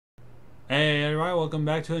Alright, welcome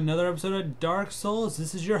back to another episode of Dark Souls.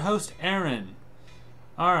 This is your host, Aaron.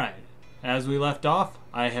 Alright, as we left off,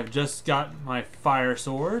 I have just got my fire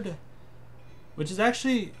sword, which is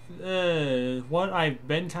actually what I've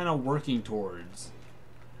been kind of working towards.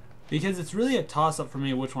 Because it's really a toss-up for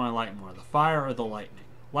me which one I like more, the fire or the lightning.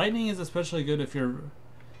 Lightning is especially good if you're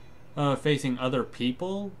facing other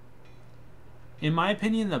people. In my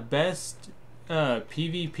opinion, the best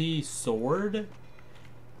PvP sword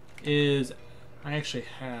is, I actually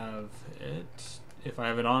have it. If I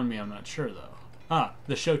have it on me, I'm not sure though.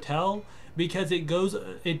 The Shotel, because it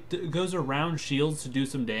goes around shields to do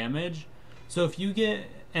some damage. So if you get,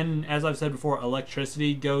 and as I've said before,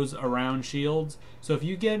 electricity goes around shields. So if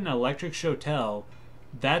you get an electric Shotel,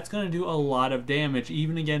 that's going to do a lot of damage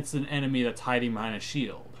even against an enemy that's hiding behind a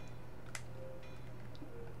shield.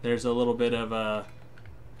 There's a little bit of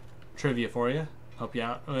trivia for you. Help you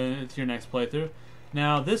out with your next playthrough.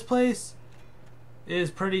 Now, this place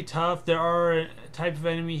is pretty tough. There are a type of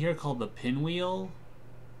enemy here called the pinwheel.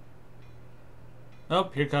 Oh,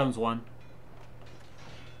 here comes one.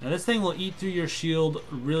 Now, this thing will eat through your shield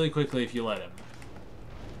really quickly if you let him.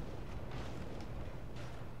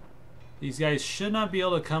 These guys should not be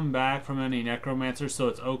able to come back from any necromancers, so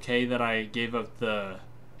it's okay that I gave up the...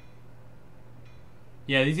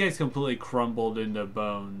 Yeah, these guys completely crumbled into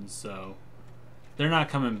bones, so they're not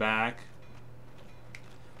coming back.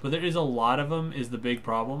 But there is a lot of them is the big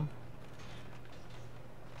problem.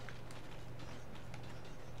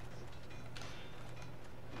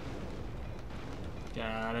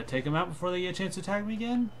 Gotta take them out before they get a chance to attack me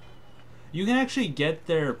again. You can actually get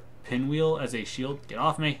their pinwheel as a shield. Get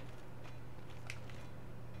off me.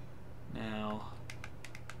 Now.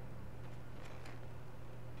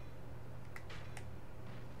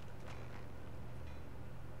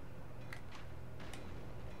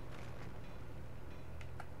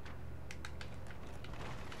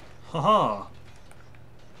 Haha.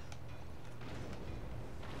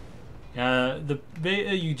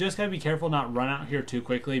 You just gotta be careful not run out here too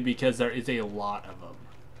quickly because there is a lot of them.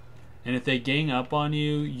 And if they gang up on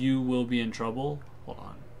you, you will be in trouble. Hold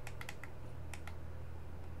on.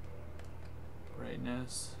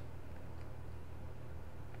 Brightness.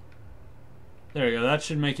 There we go. That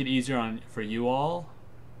should make it easier for you all.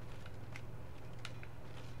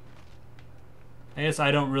 I guess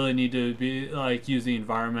I don't really need to be use the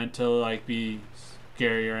environment to be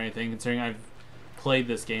scary or anything, considering I've played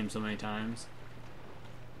this game so many times.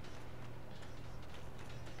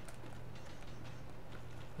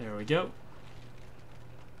 There we go.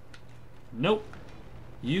 Nope.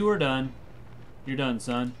 You are done. You're done,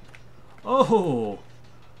 son. Oh!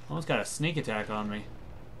 Almost got a sneak attack on me.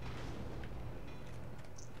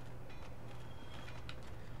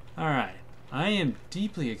 Alright. I am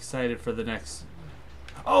deeply excited for the next...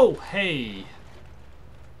 Oh, hey!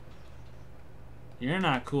 You're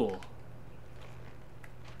not cool.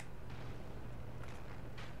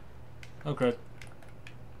 Oh, crud.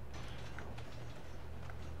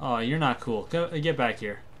 Oh, you're not cool. Get back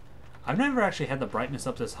here. I've never actually had the brightness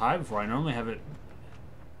up this high before. I normally have it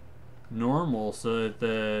normal so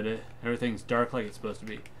that everything's dark like it's supposed to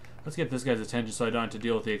be. Let's get this guy's attention so I don't have to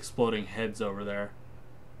deal with the exploding heads over there.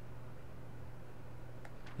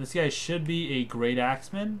 This guy should be a great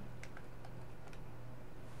axeman.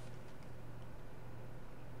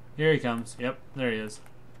 Here he comes. Yep, there he is.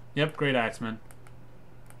 Yep, great axeman.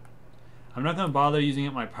 I'm not going to bother using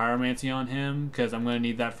up my pyromancy on him because I'm going to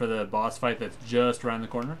need that for the boss fight that's just around the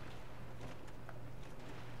corner.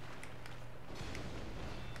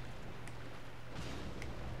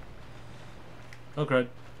 Oh, crud.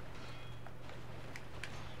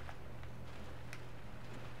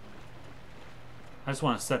 I just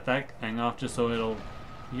want to set that thing off just so it'll...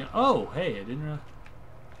 Oh, hey, I didn't...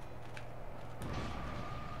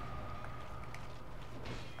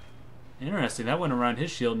 Interesting, that went around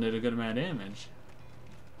his shield and did a good amount of damage.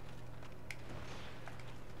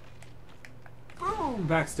 Boom!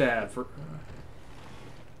 Backstab.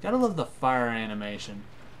 Gotta love the fire animation.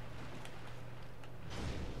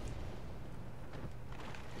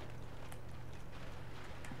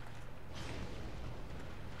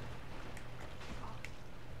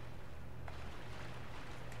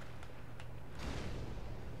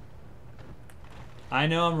 I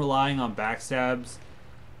know I'm relying on backstabs,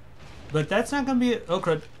 but that's not going to be... Oh,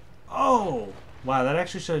 crud. Oh! Wow, that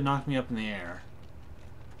actually should have knocked me up in the air.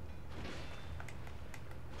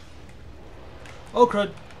 Oh,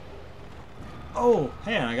 crud. Oh,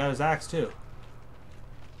 hey, and I got his axe, too.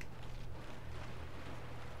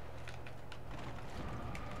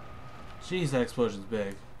 Jeez, that explosion's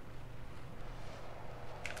big.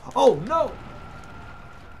 Oh, no!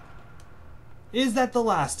 Is that the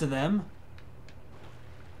last of them?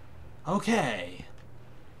 Okay.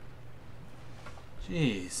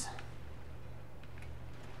 Jeez.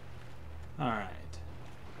 Alright.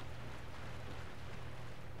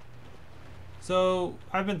 So,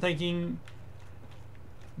 I've been thinking...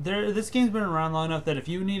 This game's been around long enough that if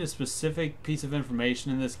you need a specific piece of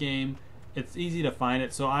information in this game, it's easy to find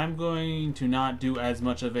it. So I'm going to not do as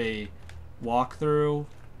much of a walkthrough.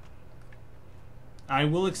 I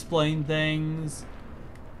will explain things,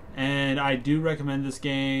 and I do recommend this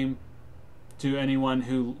game to anyone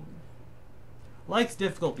who likes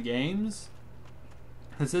difficult games.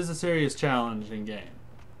 This is a serious challenging game.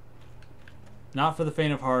 Not for the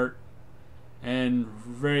faint of heart, and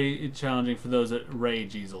very challenging for those that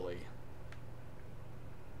rage easily.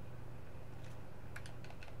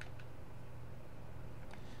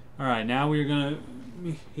 Alright, now we're gonna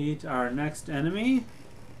meet our next enemy.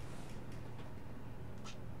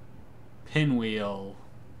 Pinwheel.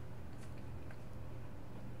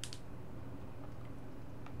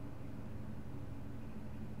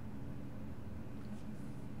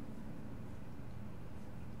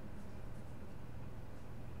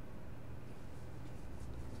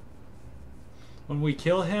 When we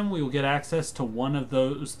kill him, we will get access to one of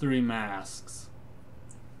those 3 masks.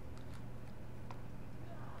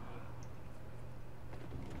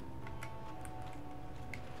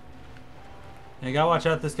 And you gotta watch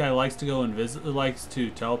out, this guy likes to go likes to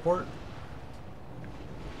teleport.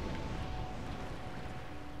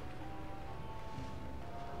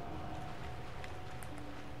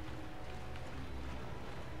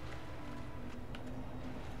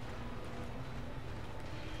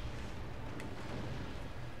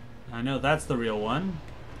 I know that's the real one.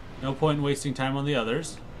 No point in wasting time on the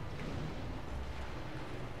others.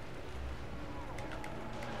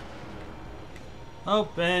 Oh,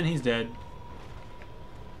 and he's dead.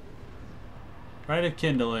 Rite of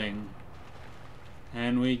Kindling.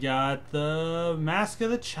 And we got the Mask of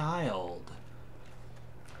the Child.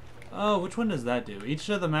 Oh, which one does that do? Each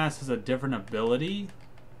of the masks has a different ability.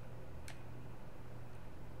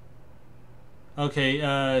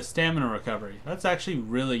 Okay, stamina recovery. That's actually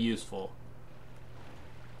really useful.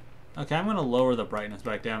 Okay, I'm going to lower the brightness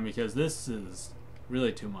back down because this is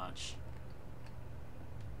really too much.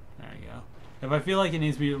 There you go. If I feel like it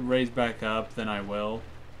needs to be raised back up, then I will.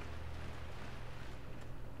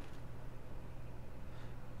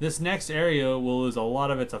 This next area will lose a lot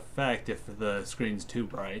of its effect if the screen's too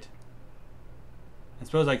bright. I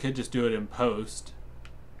suppose I could just do it in post.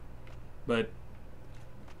 But,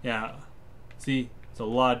 yeah. See, it's a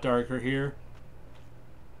lot darker here.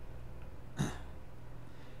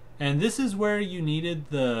 And this is where you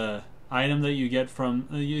needed the item that you get from,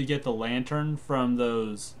 you get the lantern from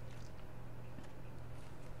those,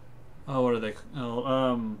 oh, what are they,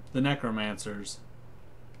 the necromancers.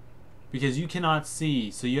 Because you cannot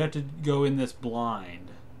see, so you have to go in this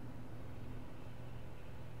blind.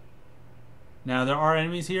 Now there are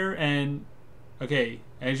enemies here, and okay,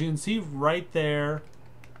 as you can see right there,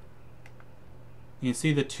 you can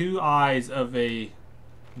see the 2 eyes of a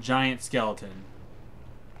giant skeleton.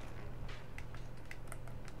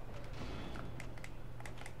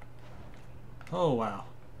 Oh wow.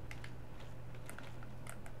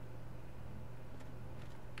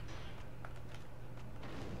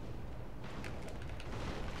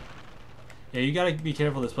 Yeah, you gotta be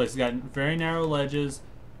careful. This place has got very narrow ledges,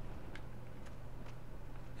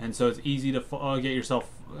 and so it's easy to get yourself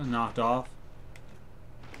knocked off.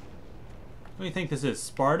 What do you think this is?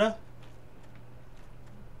 Sparta?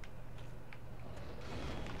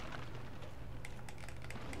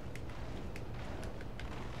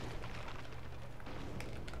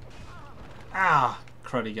 Ah!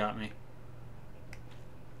 Cruddy got me.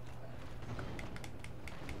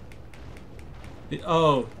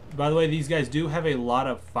 Oh, by the way, these guys do have a lot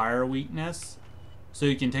of fire weakness, so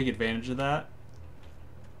you can take advantage of that.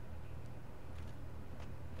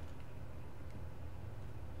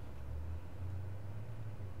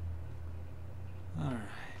 Alright.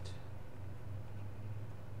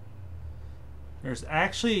 There's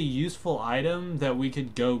actually a useful item that we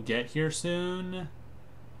could go get here soon.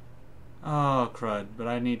 Oh, crud. But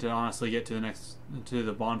I need to honestly get to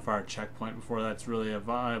the bonfire checkpoint before that's really a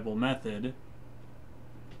viable method.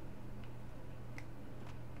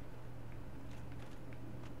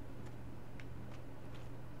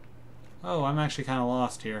 Oh, I'm actually kind of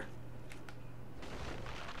lost here.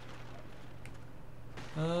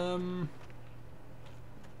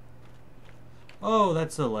 Oh,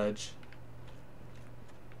 that's the ledge.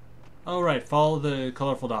 Oh, right. Follow the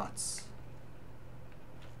colorful dots.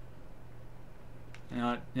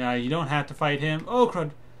 Yeah, you don't have to fight him. Oh,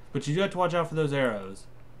 crud. But you do have to watch out for those arrows.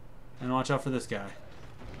 And watch out for this guy.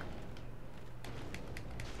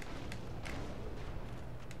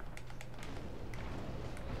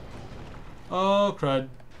 Oh, crud.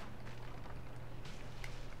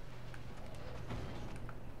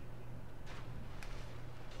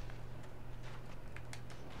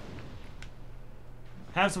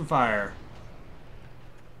 Have some fire.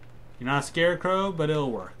 You're not a scarecrow, but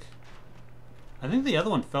it'll work. I think the other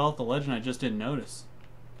one fell off the ledge and I just didn't notice.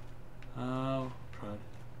 Oh, crud.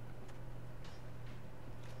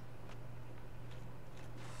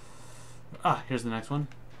 Ah, here's the next one.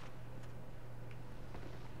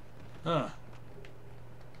 Ugh.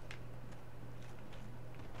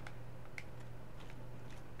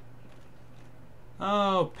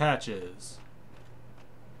 Oh, Patches.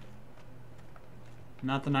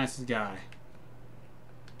 Not the nicest guy.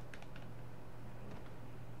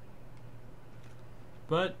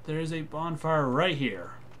 But there's a bonfire right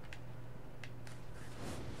here.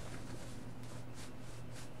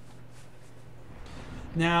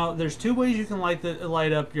 Now, there's two ways you can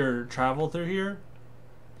light up your travel through here.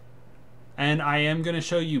 And I am going to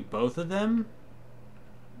show you both of them.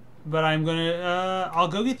 But I'm going to... I'll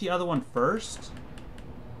go get the other one first.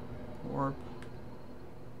 Warp.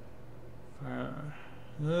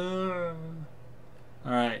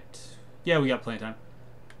 Alright. Yeah, we got plenty of time.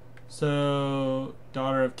 So,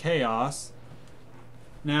 Daughter of Chaos.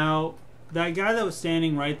 Now, that guy that was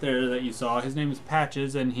standing right there that you saw, his name is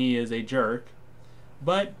Patches, and he is a jerk.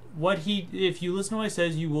 But if you listen to what he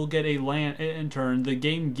says, you will get a lantern. The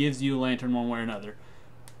game gives you a lantern one way or another.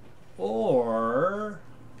 Or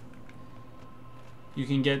you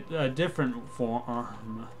can get a different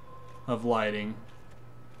form of lighting.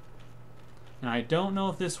 Now, I don't know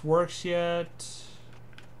if this works yet.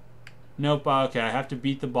 Nope, okay, I have to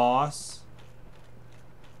beat the boss.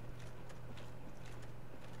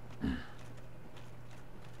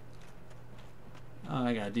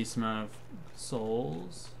 I got a decent amount of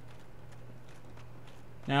souls.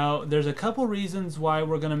 Now, there's a couple reasons why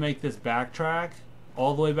we're going to make this backtrack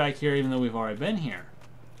all the way back here, even though we've already been here.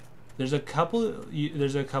 There's a couple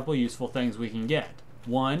useful things we can get.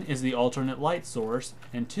 One is the alternate light source,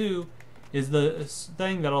 and two is the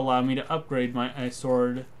thing that'll allow me to upgrade my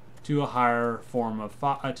sword to a higher form of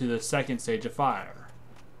to the second stage of fire.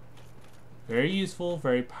 Very useful,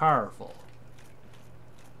 very powerful.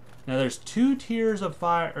 Now there's two tiers of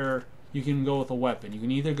fire you can go with a weapon. You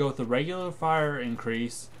can either go with the regular fire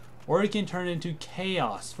increase, or you can turn into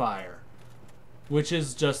chaos fire, which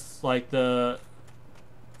is just like the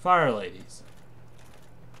fire ladies.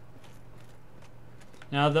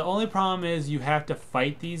 Now the only problem is you have to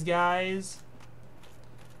fight these guys,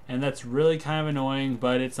 and that's really kind of annoying,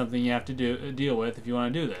 but it's something you have to deal with if you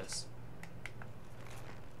want to do this.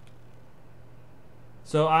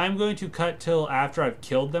 So I'm going to cut till after I've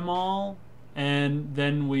killed them all, and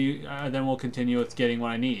then we'll continue with getting what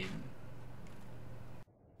I need.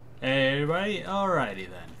 Hey everybody, alrighty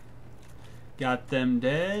then. Got them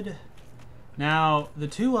dead. Now the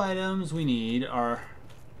two items we need are,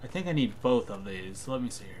 I think I need both of these. Let me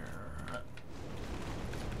see here.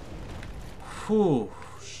 Whew.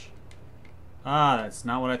 Ah, that's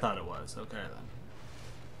not what I thought it was. Okay then.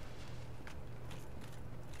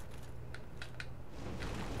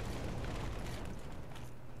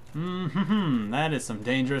 That is some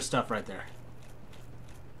dangerous stuff right there.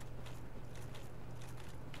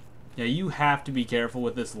 Yeah, you have to be careful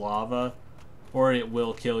with this lava, or it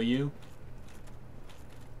will kill you.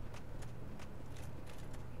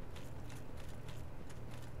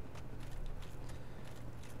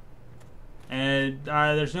 And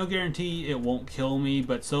there's no guarantee it won't kill me,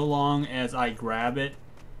 but so long as I grab it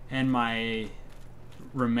and my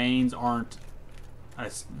remains aren't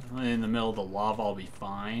in the middle of the lava, I'll be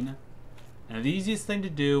fine. Now the easiest thing to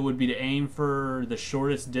do would be to aim for the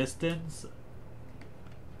shortest distance.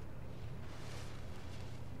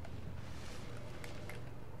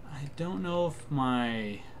 I don't know if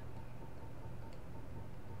my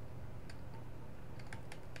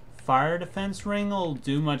fire defense ring will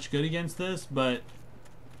do much good against this, but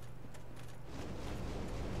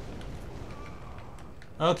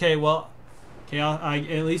okay, well, okay, I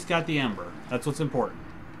at least got the ember. That's what's important.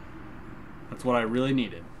 That's what I really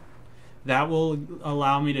needed. That will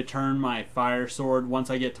allow me to turn my fire sword once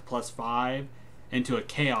I get to +5 into a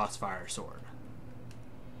chaos fire sword.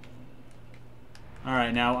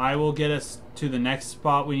 Alright, now I will get us to the next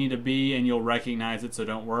spot we need to be, and you'll recognize it, so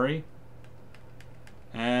don't worry.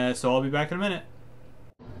 So I'll be back in a minute.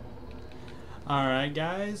 Alright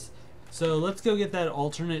guys, so let's go get that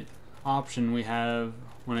alternate option we have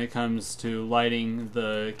when it comes to lighting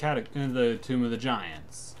the Tomb of the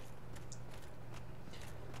Giants.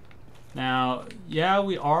 Now, yeah,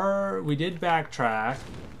 we did backtrack,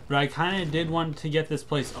 but I kind of did want to get this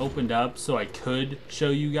place opened up so I could show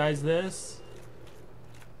you guys this.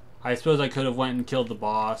 I suppose I could have went and killed the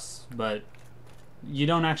boss, but you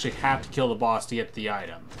don't actually have to kill the boss to get the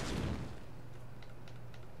item.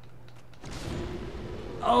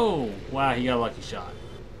 Oh, wow, he got a lucky shot.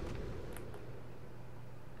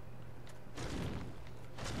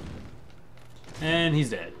 And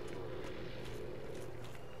he's dead.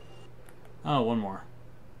 Oh, one more.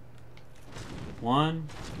 1,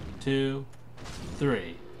 2, 3.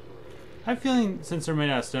 I have a feeling since they're made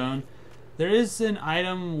out of stone, there is an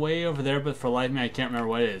item way over there, but for life of me, I can't remember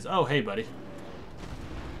what it is. Oh, hey, buddy.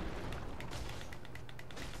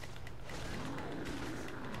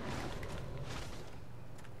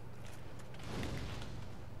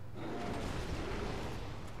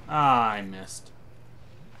 Ah, I missed.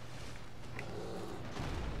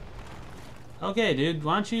 Okay, dude,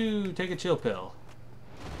 why don't you take a chill pill?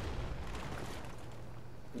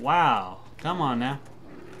 Wow, come on now.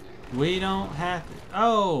 We don't have to...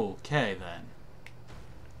 Okay, then.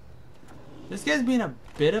 This guy's being a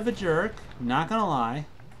bit of a jerk, not gonna lie.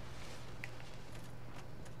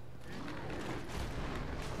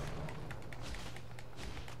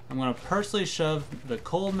 I'm gonna personally shove the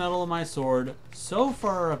cold metal of my sword so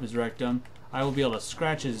far up his rectum, I will be able to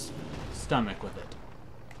scratch his stomach with it.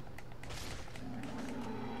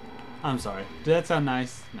 I'm sorry. Did that sound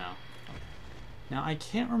nice? No. Now, I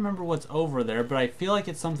can't remember what's over there, but I feel like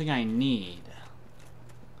it's something I need.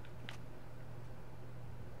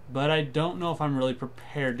 But I don't know if I'm really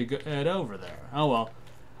prepared to get over there. Oh, well.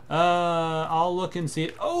 I'll look and see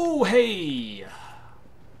it. Oh, hey!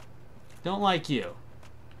 Don't like you.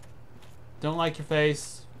 Don't like your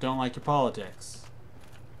face. Don't like your politics.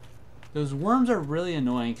 Those worms are really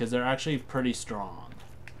annoying because they're actually pretty strong.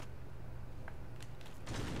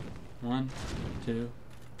 1, 2,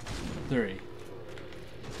 3.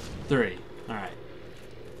 3. Alright.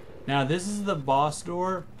 Now this is the boss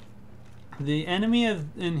door. The enemy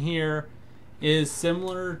in here is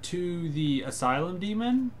similar to the Asylum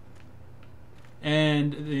Demon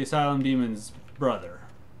and the Asylum Demon's brother.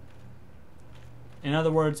 In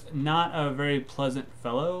other words, not a very pleasant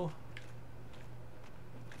fellow.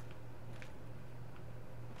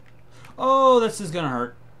 Oh, this is gonna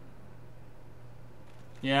hurt.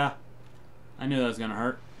 Yeah. I knew that was gonna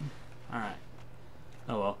hurt. Alright.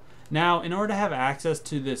 Oh well. Now, in order to have access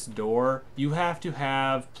to this door, you have to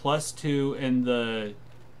have +2 in the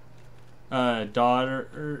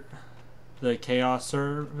the Chaos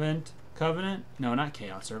Servant Covenant. No, not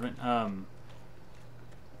Chaos Servant.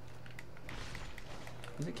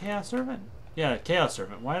 Is it Chaos Servant? Yeah, Chaos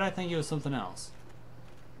Servant. Why did I think it was something else?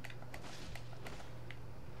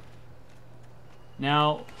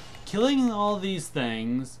 Now, killing all these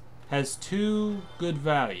things has 2 good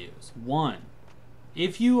values. 1,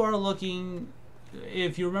 if you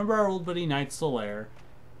remember our old buddy Knight Solaire,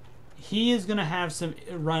 he is going to have some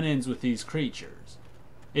run-ins with these creatures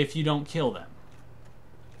if you don't kill them.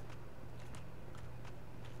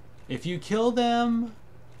 If you kill them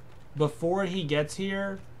before he gets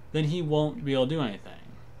here, then he won't be able to do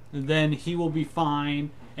anything. Then he will be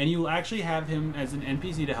fine, and you will actually have him as an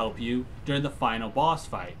NPC to help you during the final boss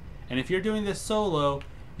fight. And if you're doing this solo,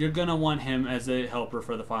 you're going to want him as a helper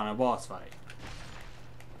for the final boss fight.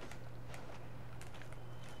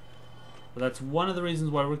 But that's one of the reasons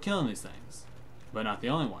why we're killing these things. But not the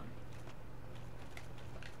only one.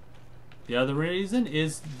 The other reason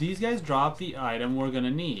is these guys drop the item we're going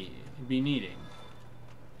to be needing.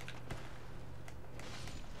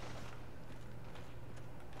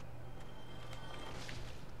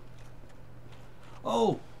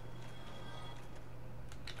 Oh!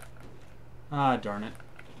 Ah, darn it.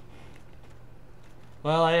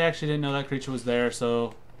 Well, I actually didn't know that creature was there,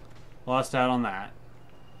 so lost out on that.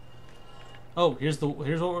 Oh, here's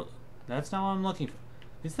what that's not what I'm looking for.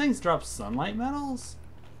 These things drop sunlight metals?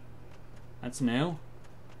 That's new.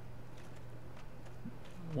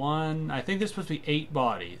 1, I think there's supposed to be 8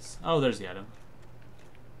 bodies. Oh, there's the item.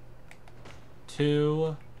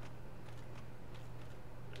 2,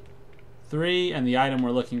 3, and the item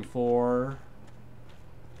we're looking for.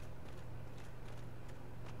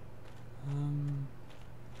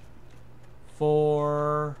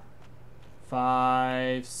 4,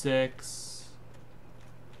 5, 6,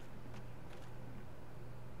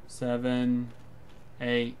 7,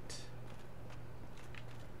 8.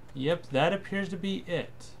 Yep, that appears to be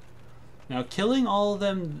it. Now, killing all of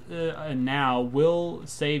them now will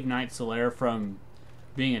save Knight Solaire from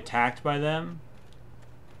being attacked by them.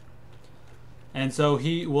 And so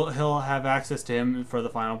he'll have access to him for the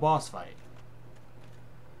final boss fight.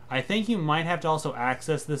 I think you might have to also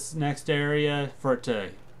access this next area for it to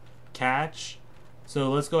catch.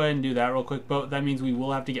 So let's go ahead and do that real quick. But that means we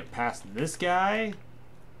will have to get past this guy.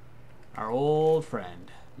 Our old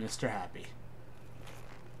friend, Mr. Happy.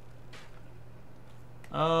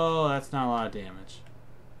 Oh, that's not a lot of damage.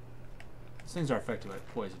 These things are affected by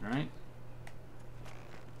poison, right?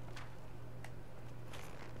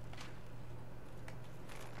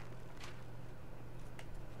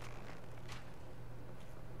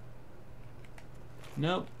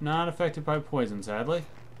 Nope, not affected by poison, sadly.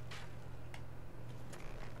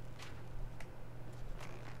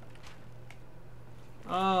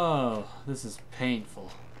 Oh, this is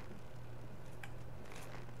painful.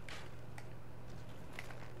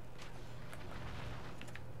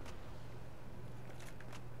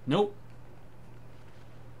 Nope.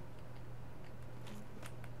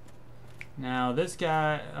 Now this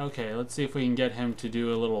guy, okay, let's see if we can get him to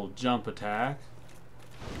do a little jump attack.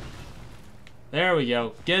 There we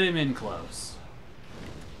go. Get him in close.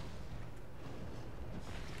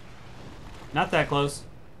 Not that close.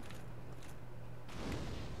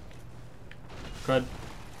 Crud.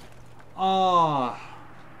 Oh,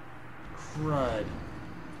 crud.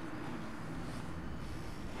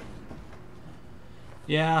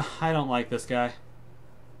 Yeah, I don't like this guy.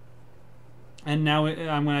 And now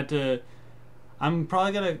I'm gonna have to. I'm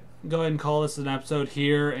probably gonna go ahead and call this an episode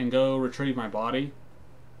here and go retrieve my body.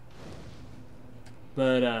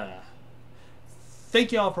 But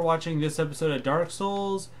thank you all for watching this episode of Dark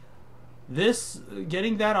Souls.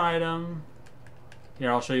 Getting that item. Here,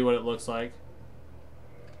 I'll show you what it looks like.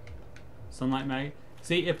 Sunlight mag.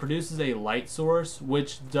 See, it produces a light source,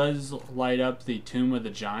 which does light up the Tomb of the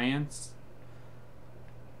Giants.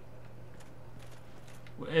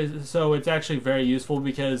 So it's actually very useful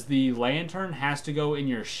because the lantern has to go in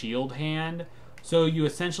your shield hand. So you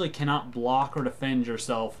essentially cannot block or defend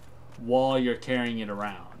yourself while you're carrying it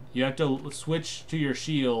around. You have to switch to your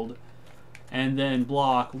shield and then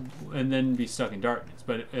block and then be stuck in darkness.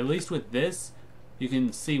 But at least with this, you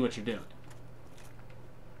can see what you're doing.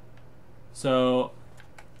 So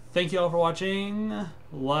thank you all for watching.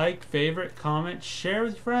 Like, favorite, comment, share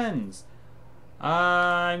with your friends.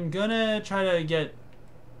 I'm gonna try to get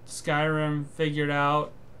Skyrim figured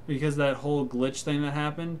out because that whole glitch thing that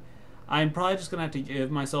happened. I'm probably just gonna have to give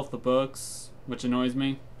myself the books, which annoys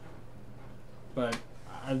me. But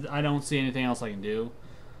I don't see anything else I can do.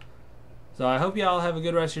 So I hope you all have a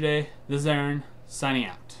good rest of your day. This is Aaron, signing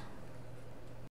out.